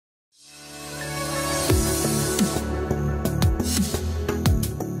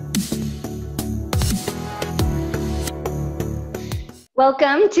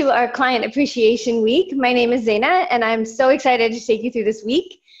Welcome to our Client Appreciation Week. My name is Zeina, and I'm so excited to take you through this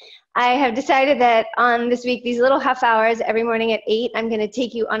week. I have decided that on this week, these little half hours every morning at 8, I'm going to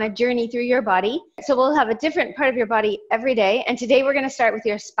take you on a journey through your body. So we'll have a different part of your body every day. And today we're going to start with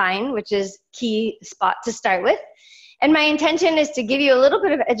your spine, which is key spot to start with. And my intention is to give you a little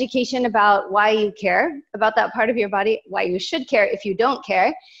bit of education about why you care about that part of your body, why you should care if you don't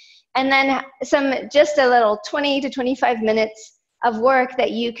care, and then just a little 20 to 25 minutes of work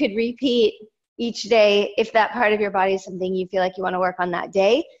that you could repeat each day if that part of your body is something you feel like you want to work on that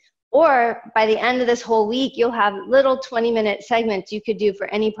day. Or by the end of this whole week, you'll have little 20-minute segments you could do for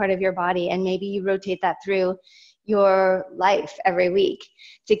any part of your body, and maybe you rotate that through your life every week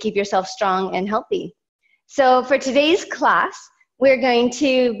to keep yourself strong and healthy. So for today's class, we're going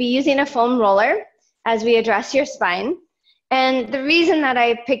to be using a foam roller as we address your spine. And the reason that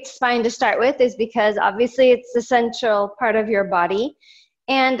I picked spine to start with is because obviously it's the central part of your body.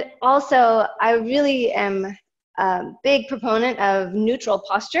 And also I really am a big proponent of neutral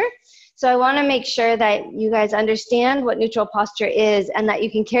posture. So I want to make sure that you guys understand what neutral posture is and that you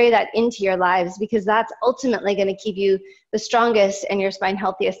can carry that into your lives, because that's ultimately going to keep you the strongest and your spine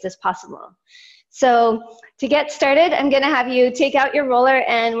healthiest as possible. So to get started, I'm going to have you take out your roller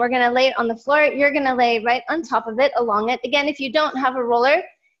and we're going to lay it on the floor. You're going to lay right on top of it, along it. Again, if you don't have a roller,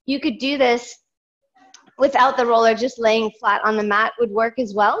 you could do this without the roller. Just laying flat on the mat would work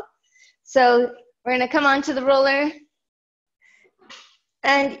as well. So we're going to come onto the roller.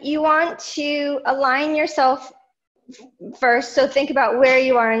 And you want to align yourself first. So think about where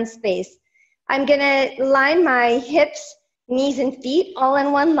you are in space. I'm going to line my hips, knees, and feet all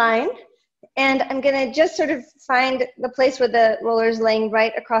in one line. And I'm going to just sort of find the place where the roller is laying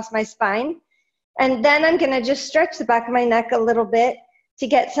right across my spine. And then I'm going to just stretch the back of my neck a little bit to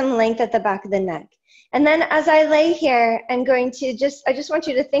get some length at the back of the neck. And then as I lay here, I'm going to I just want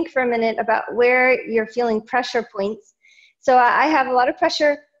you to think for a minute about where you're feeling pressure points. So I have a lot of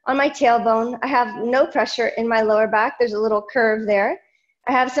pressure on my tailbone. I have no pressure in my lower back. There's a little curve there.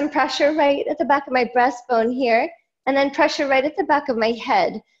 I have some pressure right at the back of my breastbone here, and then pressure right at the back of my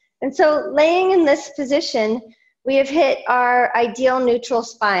head. And so laying in this position, we have hit our ideal neutral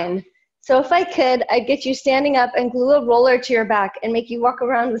spine. So if I could, I'd get you standing up and glue a roller to your back and make you walk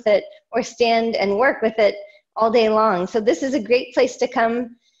around with it or stand and work with it all day long. So this is a great place to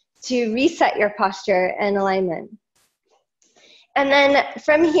come to reset your posture and alignment. And then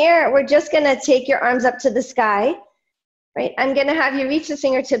from here, we're just going to take your arms up to the sky, right? I'm going to have you reach the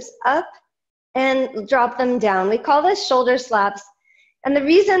fingertips up and drop them down. We call this shoulder slaps. And the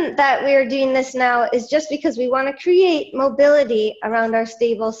reason that we're doing this now is just because we want to create mobility around our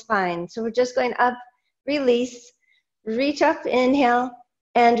stable spine. So we're just going up, release, reach up, inhale,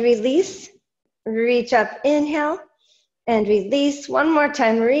 and release, reach up, inhale, and release. One more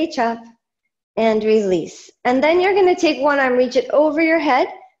time, reach up and release. And then you're going to take one arm, reach it over your head,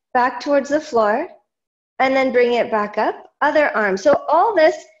 back towards the floor, and then bring it back up, other arm. So all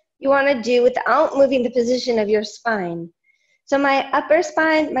this you want to do without moving the position of your spine. So my upper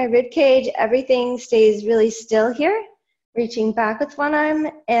spine, my rib cage, everything stays really still here. Reaching back with one arm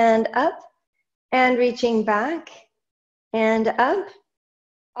and up, and reaching back and up,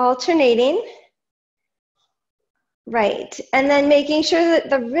 alternating. Right, and then making sure that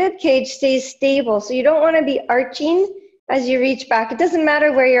the rib cage stays stable. So you don't want to be arching as you reach back. It doesn't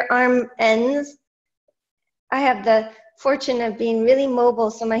matter where your arm ends. I have the fortune of being really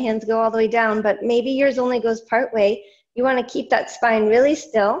mobile, so my hands go all the way down, but maybe yours only goes part way. You want to keep that spine really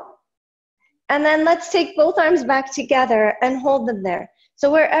still. And then let's take both arms back together and hold them there. So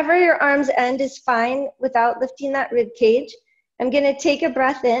wherever your arms end is fine without lifting that rib cage. I'm going to take a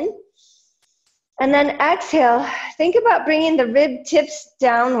breath in. And then exhale. Think about bringing the rib tips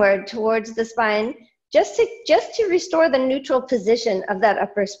downward towards the spine just to restore the neutral position of that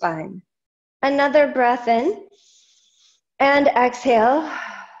upper spine. Another breath in. And exhale.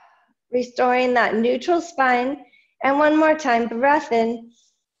 Restoring that neutral spine. And one more time, breath in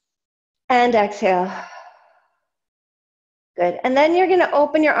and exhale. Good. And then you're going to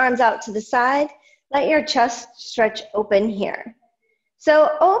open your arms out to the side. Let your chest stretch open here.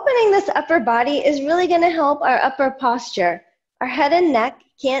 So opening this upper body is really going to help our upper posture. Our head and neck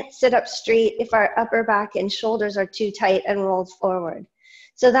can't sit up straight if our upper back and shoulders are too tight and rolled forward.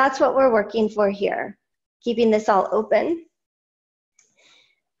 So that's what we're working for here, keeping this all open.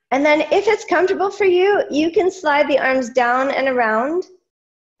 And then if it's comfortable for you, you can slide the arms down and around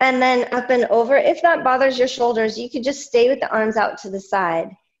and then up and over. If that bothers your shoulders, you could just stay with the arms out to the side.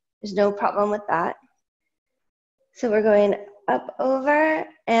 There's no problem with that. So we're going up, over,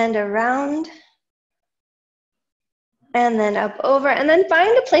 and around. and then up over, and then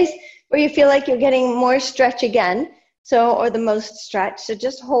find a place where you feel like you're getting more stretch again, so, or the most stretch. So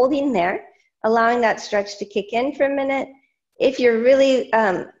just holding there, allowing that stretch to kick in for a minute. If you're really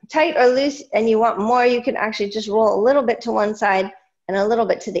tight or loose and you want more, you can actually just roll a little bit to one side and a little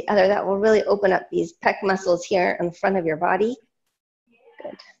bit to the other. That will really open up these pec muscles here in front of your body.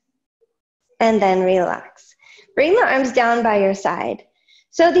 Good. And then relax. Bring the arms down by your side.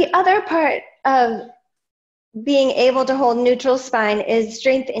 So the other part of being able to hold neutral spine is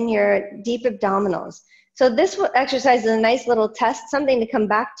strength in your deep abdominals. So this exercise is a nice little test, something to come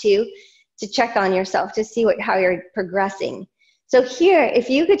back to check on yourself, to see how you're progressing. So here, if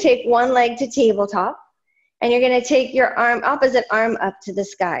you could take one leg to tabletop, and you're gonna take your opposite arm up to the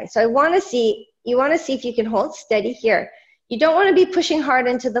sky. So you wanna see if you can hold steady here. You don't wanna be pushing hard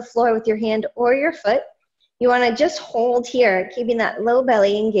into the floor with your hand or your foot. You wanna just hold here, keeping that low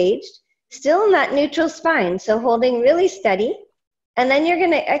belly engaged, still in that neutral spine, so holding really steady. And then you're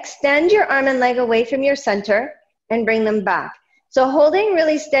gonna extend your arm and leg away from your center and bring them back. So holding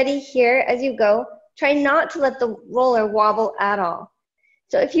really steady here as you go. Try not to let the roller wobble at all.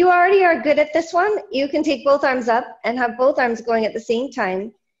 So if you already are good at this one, you can take both arms up and have both arms going at the same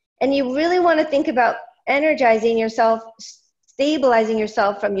time. And you really want to think about energizing yourself, stabilizing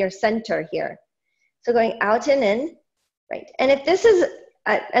yourself from your center here. So going out and in, right. And if this is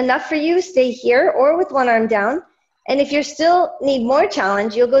enough for you, stay here or with one arm down. And if you still need more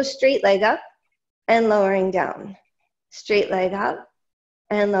challenge, you'll go straight leg up and lowering down. Straight leg up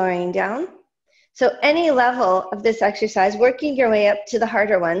and lowering down. So any level of this exercise, working your way up to the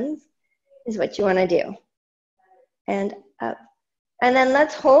harder ones is what you want to do. And up. And then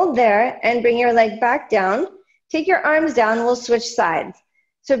let's hold there and bring your leg back down. Take your arms down, we'll switch sides.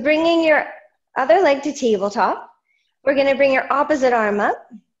 So bringing your other leg to tabletop, we're going to bring your opposite arm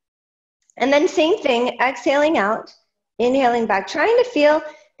up. And then same thing, exhaling out, inhaling back, trying to feel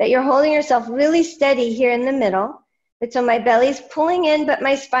that you're holding yourself really steady here in the middle. So my belly's pulling in, but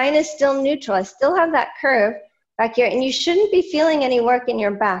my spine is still neutral. I still have that curve back here, and you shouldn't be feeling any work in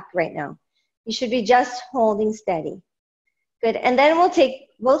your back right now. You should be just holding steady. Good, and then we'll take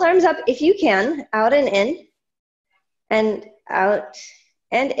both arms up if you can, out and in, and out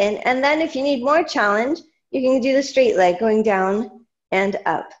and in. And then if you need more challenge, you can do the straight leg, going down and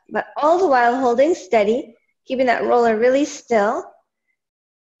up. But all the while holding steady, keeping that roller really still.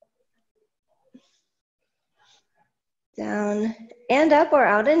 Down and up or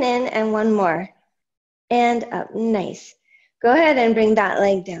out and in, and one more. And up, nice. Go ahead and bring that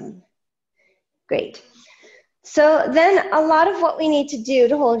leg down. Great. So then a lot of what we need to do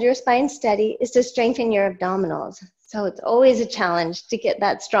to hold your spine steady is to strengthen your abdominals. So it's always a challenge to get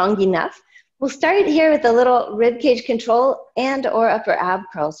that strong enough. We'll start here with a little rib cage control and or upper ab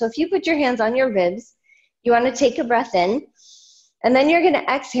curl. So if you put your hands on your ribs, you want to take a breath in. And then you're going to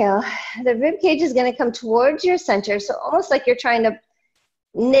exhale. The rib cage is going to come towards your center, so almost like you're trying to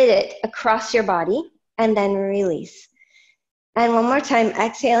knit it across your body, and then release. And one more time,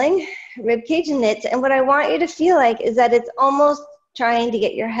 exhaling, rib cage knits. And what I want you to feel like is that it's almost trying to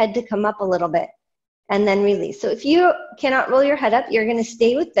get your head to come up a little bit, and then release. So if you cannot roll your head up, you're going to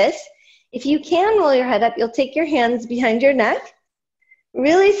stay with this. If you can roll your head up, you'll take your hands behind your neck,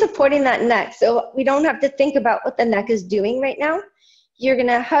 really supporting that neck. So we don't have to think about what the neck is doing right now. You're going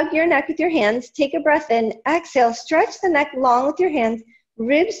to hug your neck with your hands, take a breath in, exhale, stretch the neck long with your hands,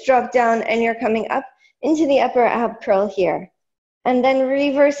 ribs drop down, and you're coming up into the upper ab curl here. And then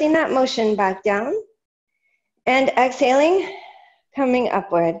reversing that motion back down, and exhaling, coming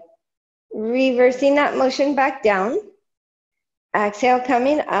upward. Reversing that motion back down, exhale,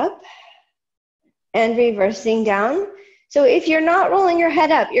 coming up, and reversing down. So if you're not rolling your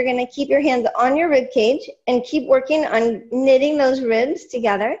head up, you're going to keep your hands on your rib cage and keep working on knitting those ribs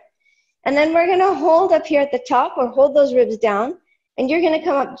together. And then we're going to hold up here at the top, or hold those ribs down, and you're going to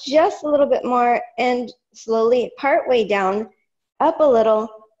come up just a little bit more and slowly part way down, up a little,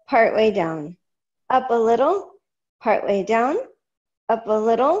 part way down, up a little, part way down, up a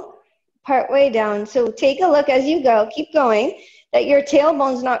little, part way down. So take a look as you go, keep going, that your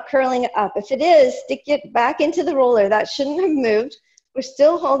tailbone's not curling up. If it is, stick it back into the roller. That shouldn't have moved. We're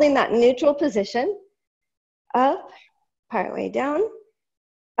still holding that neutral position. Up, partway down,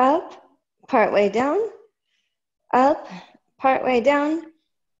 up, partway down, up, partway down,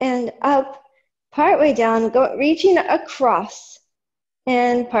 and up, partway down, reaching across,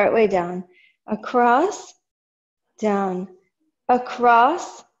 and partway down, across, down,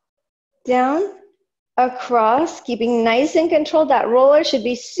 across, down, across, keeping nice and controlled. That roller should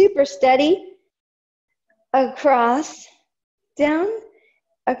be super steady. Across, down,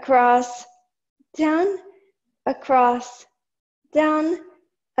 across, down, across, down,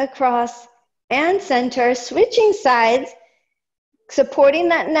 across, and center. Switching sides, supporting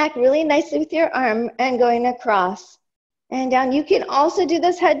that neck really nicely with your arm and going across and down. You can also do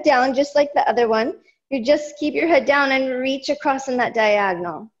this head down just like the other one. You just keep your head down and reach across in that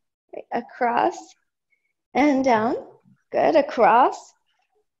diagonal. Right, across and down. Good. Across,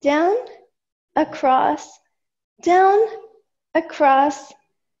 down, across, down, across,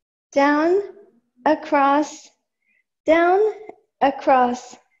 down, across, down,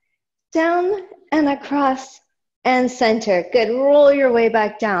 across, down, and across, and center. Good. Roll your way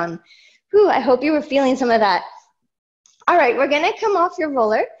back down. Whew, I hope you were feeling some of that. All right, we're going to come off your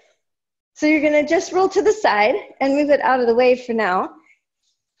roller. So you're going to just roll to the side and move it out of the way for now.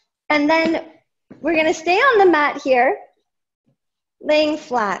 And then we're going to stay on the mat here, laying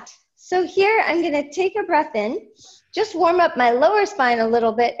flat. So here I'm going to take a breath in, just warm up my lower spine a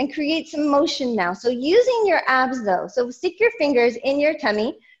little bit and create some motion now. So using your abs though, so stick your fingers in your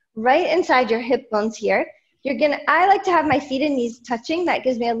tummy, right inside your hip bones here. I like to have my feet and knees touching. That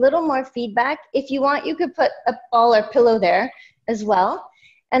gives me a little more feedback. If you want, you could put a ball or pillow there as well.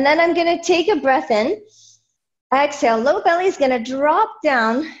 And then I'm going to take a breath in. Exhale, low belly is going to drop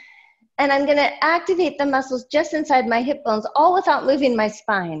down. And I'm going to activate the muscles just inside my hip bones, all without moving my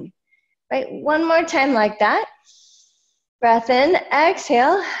spine. Right? One more time like that. Breath in,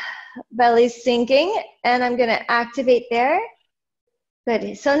 exhale, belly's sinking, and I'm going to activate there.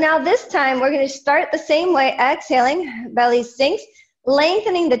 Good. So now this time we're going to start the same way, exhaling, belly sinks,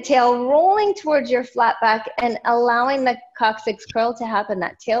 lengthening the tail, rolling towards your flat back, and allowing the coccyx curl to happen,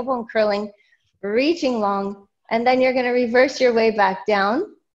 that tailbone curling, reaching long, and then you're going to reverse your way back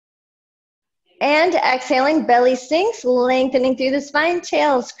down. And exhaling, belly sinks, lengthening through the spine,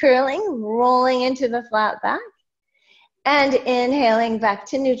 tails curling, rolling into the flat back. And inhaling back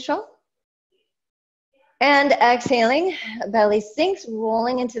to neutral. And exhaling, belly sinks,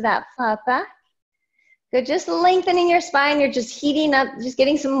 rolling into that flat back. Good, just lengthening your spine. You're just heating up, just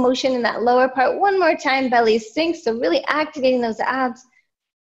getting some motion in that lower part. One more time, belly sinks. So really activating those abs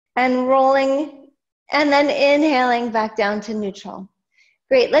and rolling. And then inhaling back down to neutral.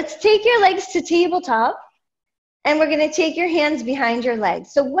 Great, let's take your legs to tabletop, and we're gonna take your hands behind your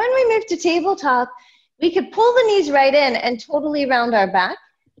legs. So when we move to tabletop, we could pull the knees right in and totally round our back,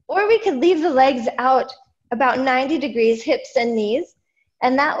 or we could leave the legs out about 90 degrees, hips and knees,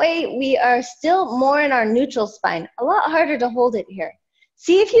 and that way we are still more in our neutral spine. A lot harder to hold it here.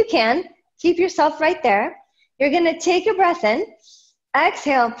 See if you can, keep yourself right there. You're gonna take a breath in,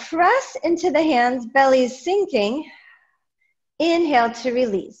 exhale, press into the hands, belly's sinking. Inhale to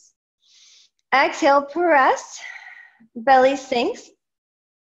release. Exhale, press, belly sinks,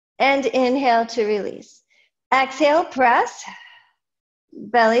 and inhale to release. Exhale, press,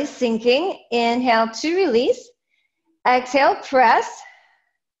 belly sinking, inhale to release. Exhale, press,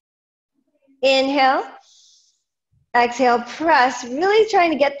 inhale, exhale, press. Really trying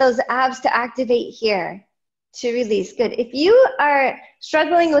to get those abs to activate here to release. Good. If you are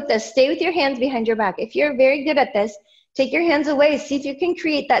struggling with this, stay with your hands behind your back. If you're very good at this, take your hands away. See if you can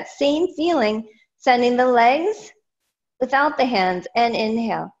create that same feeling, sending the legs without the hands, and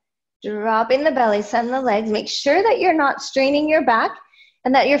inhale. Dropping the belly, send the legs. Make sure that you're not straining your back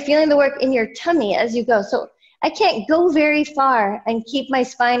and that you're feeling the work in your tummy as you go. So I can't go very far and keep my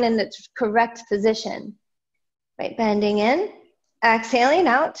spine in its correct position. Right, bending in, exhaling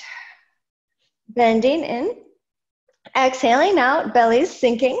out, bending in, exhaling out, belly's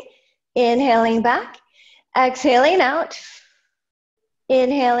sinking, inhaling back. Exhaling out,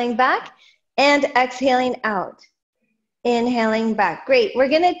 inhaling back, and exhaling out, inhaling back. Great. We're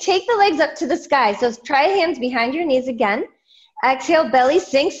going to take the legs up to the sky. So try hands behind your knees again. Exhale, belly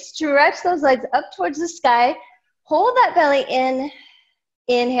sinks. Stretch those legs up towards the sky. Hold that belly in.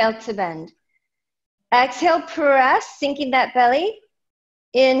 Inhale to bend. Exhale, press, sinking that belly.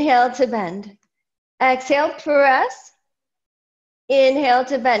 Inhale to bend. Exhale, press. Inhale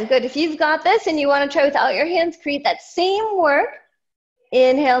to bend. Good. If you've got this and you want to try without your hands, create that same work.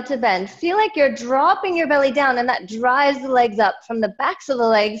 Inhale to bend. Feel like you're dropping your belly down, and that drives the legs up from the backs of the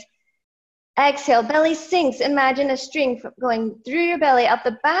legs. Exhale, belly sinks. Imagine a string going through your belly, out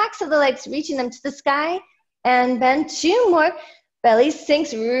the backs of the legs, reaching them to the sky, and bend. Two more. Belly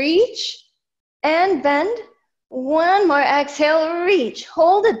sinks, reach, and bend. One more. Exhale, reach.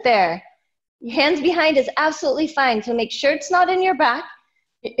 Hold it there. Hands behind is absolutely fine, so make sure it's not in your back.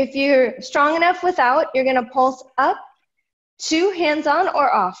 If you're strong enough without, you're going to pulse up, 2, hands on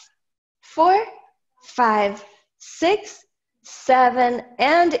or off, 4, 5, 6, 7,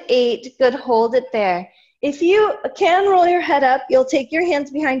 and 8. Good, hold it there. If you can roll your head up, you'll take your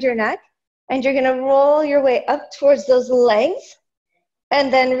hands behind your neck And you're gonna roll your way up towards those legs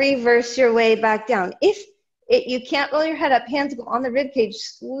and then reverse your way back down. If you can't roll your head up, hands go on the rib cage,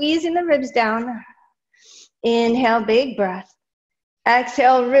 squeezing the ribs down. Inhale, big breath.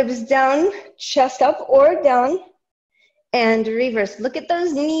 Exhale, ribs down, chest up or down, and reverse. Look at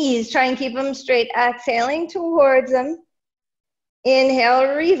those knees. Try and keep them straight. Exhaling towards them.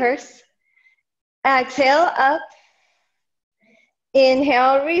 Inhale, reverse. Exhale, up.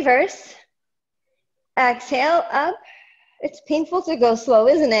 Inhale, reverse. Exhale, up. It's painful to go slow,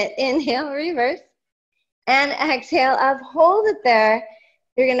 isn't it? Inhale, reverse. And exhale up. Hold it there.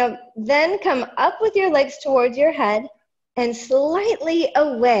 You're going to then come up with your legs towards your head and slightly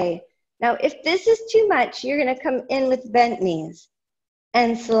away. Now, if this is too much, you're going to come in with bent knees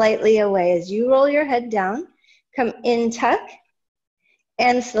and slightly away. As you roll your head down, come in, tuck,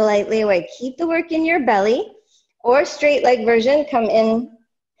 and slightly away. Keep the work in your belly, or straight leg version, come in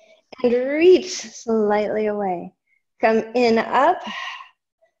and reach slightly away. Come in, up,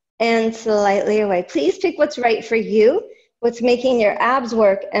 and slightly away. Please pick what's right for you, what's making your abs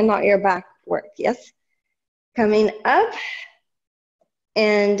work and not your back work, yes? Coming up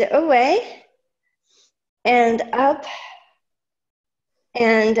and away, and up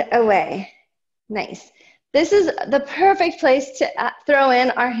and away. Nice. This is the perfect place to throw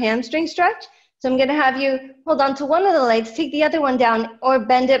in our hamstring stretch. So I'm gonna have you hold on to one of the legs, take the other one down, or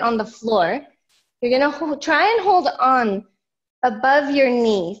bend it on the floor. You're gonna try and hold on above your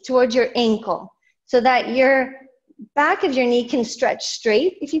knee towards your ankle so that your back of your knee can stretch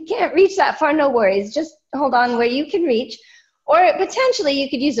straight. If you can't reach that far, no worries. Just hold on where you can reach. Or potentially you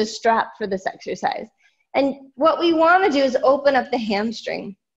could use a strap for this exercise. And what we want to do is open up the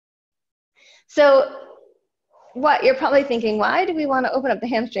hamstring. So what you're probably thinking, why do we want to open up the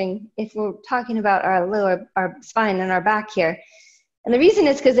hamstring if we're talking about our spine and our back here? And the reason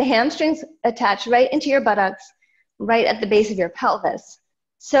is because the hamstrings attach right into your buttocks, right at the base of your pelvis.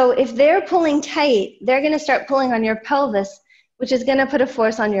 So if they're pulling tight, they're going to start pulling on your pelvis, which is going to put a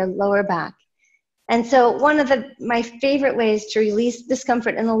force on your lower back. And so one of my favorite ways to release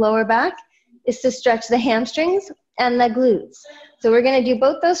discomfort in the lower back is to stretch the hamstrings and the glutes. So we're going to do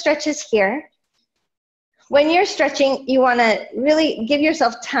both those stretches here. When you're stretching, you want to really give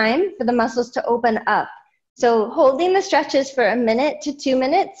yourself time for the muscles to open up. So holding the stretches for 1 minute to 2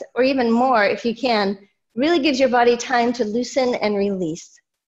 minutes, or even more if you can, really gives your body time to loosen and release.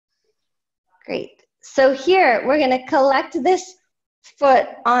 Great. So here, we're going to collect this foot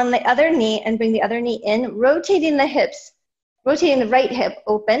on the other knee and bring the other knee in, rotating the hips, rotating the right hip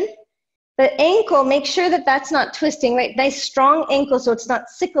open. The ankle, make sure that that's not twisting, right? Nice strong ankle so it's not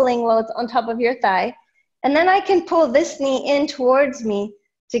sickling while it's on top of your thigh. And then I can pull this knee in towards me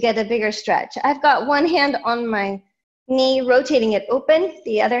to get a bigger stretch. I've got one hand on my knee, rotating it open,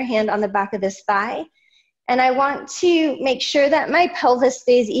 the other hand on the back of this thigh. And I want to make sure that my pelvis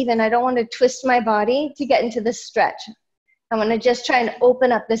stays even. I don't want to twist my body to get into this stretch. I want to just try and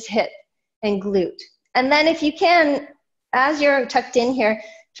open up this hip and glute. And then if you can, as you're tucked in here,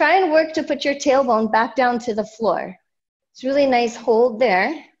 try and work to put your tailbone back down to the floor. It's really nice hold there.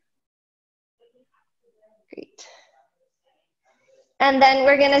 Great. And then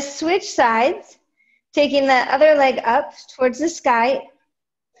we're going to switch sides, taking the other leg up towards the sky.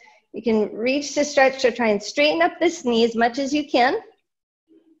 You can reach to stretch to try and straighten up this knee as much as you can.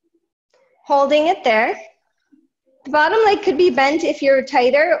 Holding it there. The bottom leg could be bent if you're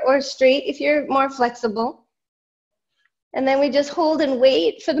tighter, or straight if you're more flexible. And then we just hold and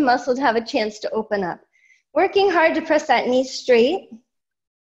wait for the muscle to have a chance to open up. Working hard to press that knee straight.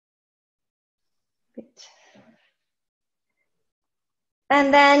 Good.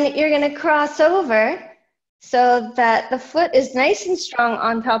 And then you're going to cross over so that the foot is nice and strong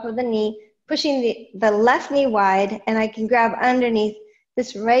on top of the knee, pushing the left knee wide, and I can grab underneath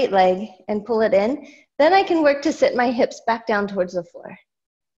this right leg and pull it in. Then I can work to sit my hips back down towards the floor.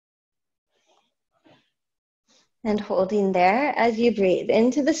 And holding there as you breathe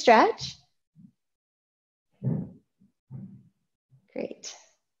into the stretch. Great.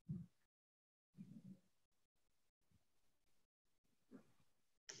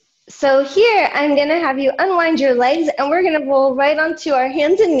 So here, I'm going to have you unwind your legs, and we're going to roll right onto our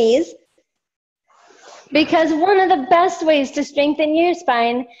hands and knees, because one of the best ways to strengthen your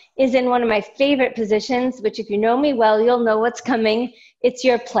spine is in one of my favorite positions, which if you know me well, you'll know what's coming. It's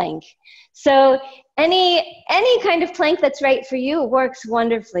your plank. So any kind of plank that's right for you works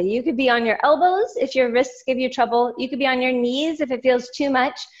wonderfully. You could be on your elbows if your wrists give you trouble. You could be on your knees if it feels too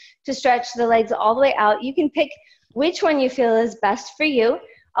much to stretch the legs all the way out. You can pick which one you feel is best for you.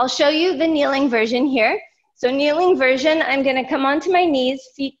 I'll show you the kneeling version here. So kneeling version, I'm gonna come onto my knees,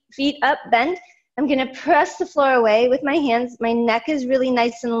 feet up, bent. I'm gonna press the floor away with my hands. My neck is really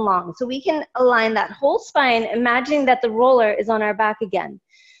nice and long. So we can align that whole spine, imagining that the roller is on our back again.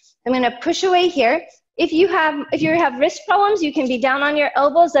 I'm gonna push away here. If you have wrist problems, you can be down on your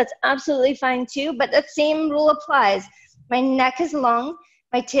elbows. That's absolutely fine too, but that same rule applies. My neck is long,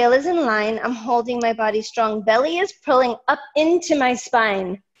 my tail is in line. I'm holding my body strong. Belly is pulling up into my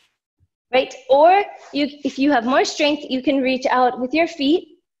spine. Right? Or if you have more strength, you can reach out with your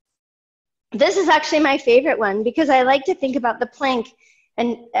feet. This is actually my favorite one because I like to think about the plank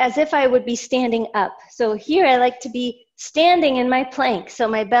and as if I would be standing up. So here I like to be standing in my plank. So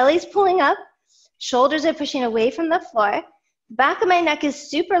my belly's pulling up, shoulders are pushing away from the floor. Back of my neck is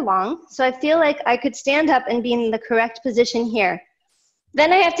super long, so I feel like I could stand up and be in the correct position here.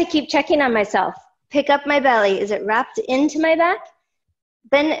 Then I have to keep checking on myself. Pick up my belly. Is it wrapped into my back?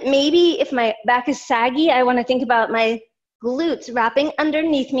 Then maybe if my back is saggy, I want to think about my glutes wrapping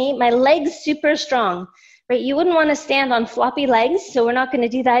underneath me, my legs super strong, right? You wouldn't want to stand on floppy legs, so we're not going to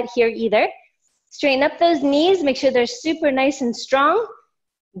do that here either. Straighten up those knees, make sure they're super nice and strong.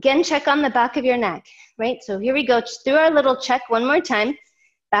 Again, check on the back of your neck, right? So here we go, just do our little check one more time.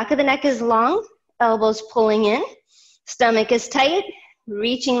 Back of the neck is long, elbows pulling in, stomach is tight,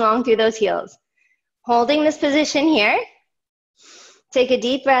 reaching long through those heels. Holding this position here. Take a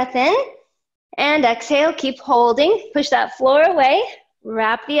deep breath in and exhale, keep holding. Push that floor away,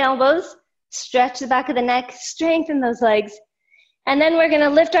 wrap the elbows, stretch the back of the neck, strengthen those legs. And then we're gonna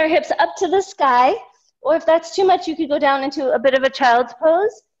lift our hips up to the sky, or if that's too much, you could go down into a bit of a child's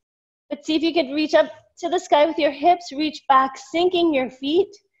pose. But see if you could reach up to the sky with your hips, reach back, sinking your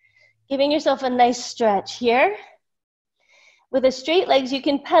feet, giving yourself a nice stretch here. With the straight legs, you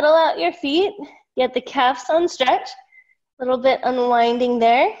can pedal out your feet, get the calves on stretch. A little bit unwinding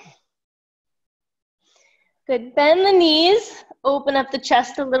there. Good, bend the knees, open up the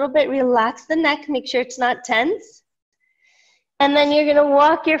chest a little bit, relax the neck, make sure it's not tense. And then you're gonna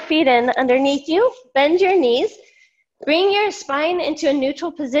walk your feet in underneath you, bend your knees, bring your spine into a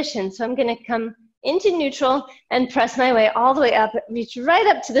neutral position. So I'm gonna come into neutral and press my way all the way up, reach right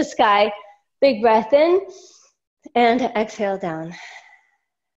up to the sky. Big breath in and exhale down.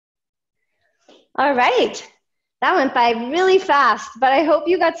 All right. That went by really fast, but I hope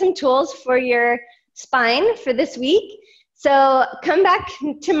you got some tools for your spine for this week. So come back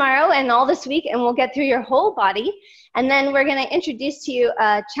tomorrow and all this week and we'll get through your whole body. And then we're gonna introduce to you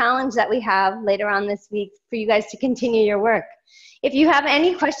a challenge that we have later on this week for you guys to continue your work. If you have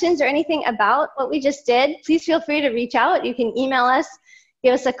any questions or anything about what we just did, please feel free to reach out. You can email us,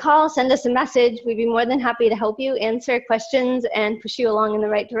 give us a call, send us a message. We'd be more than happy to help you answer questions and push you along in the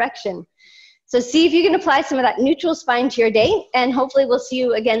right direction. So see if you can apply some of that neutral spine to your day, and hopefully we'll see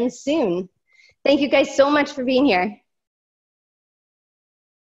you again soon. Thank you guys so much for being here.